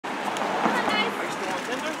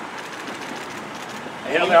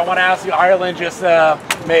Hilary, I want to ask you, Ireland just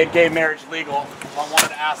made gay marriage legal. I wanted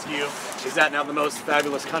to ask you, is that now the most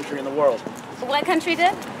fabulous country in the world? What country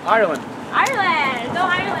did? Ireland. Ireland! Go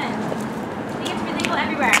Ireland! I think it's illegal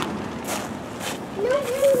everywhere.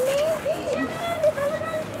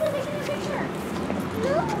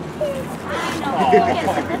 No,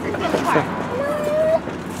 yes, this is the other part.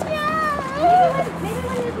 Maybe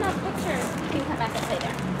when there's no pictures, you can come back and play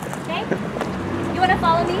there. Okay? You want to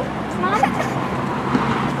follow me, Mom?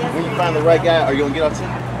 Yes, when you find the right guy, are you going to get off Tinder?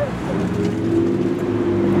 I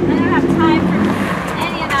don't have time for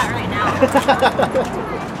any of that right now.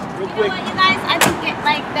 You know what, you guys? I think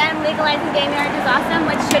like them legalizing gay marriage is awesome.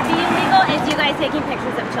 What should be illegal is you guys taking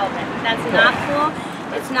pictures of children. That's not cool.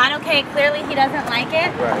 It's not okay. Clearly, he doesn't like it.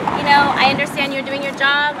 Right. You know, I understand you're doing your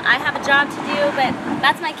job. I have a job to do, but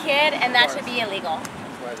that's my kid, and that should be illegal.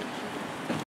 Right.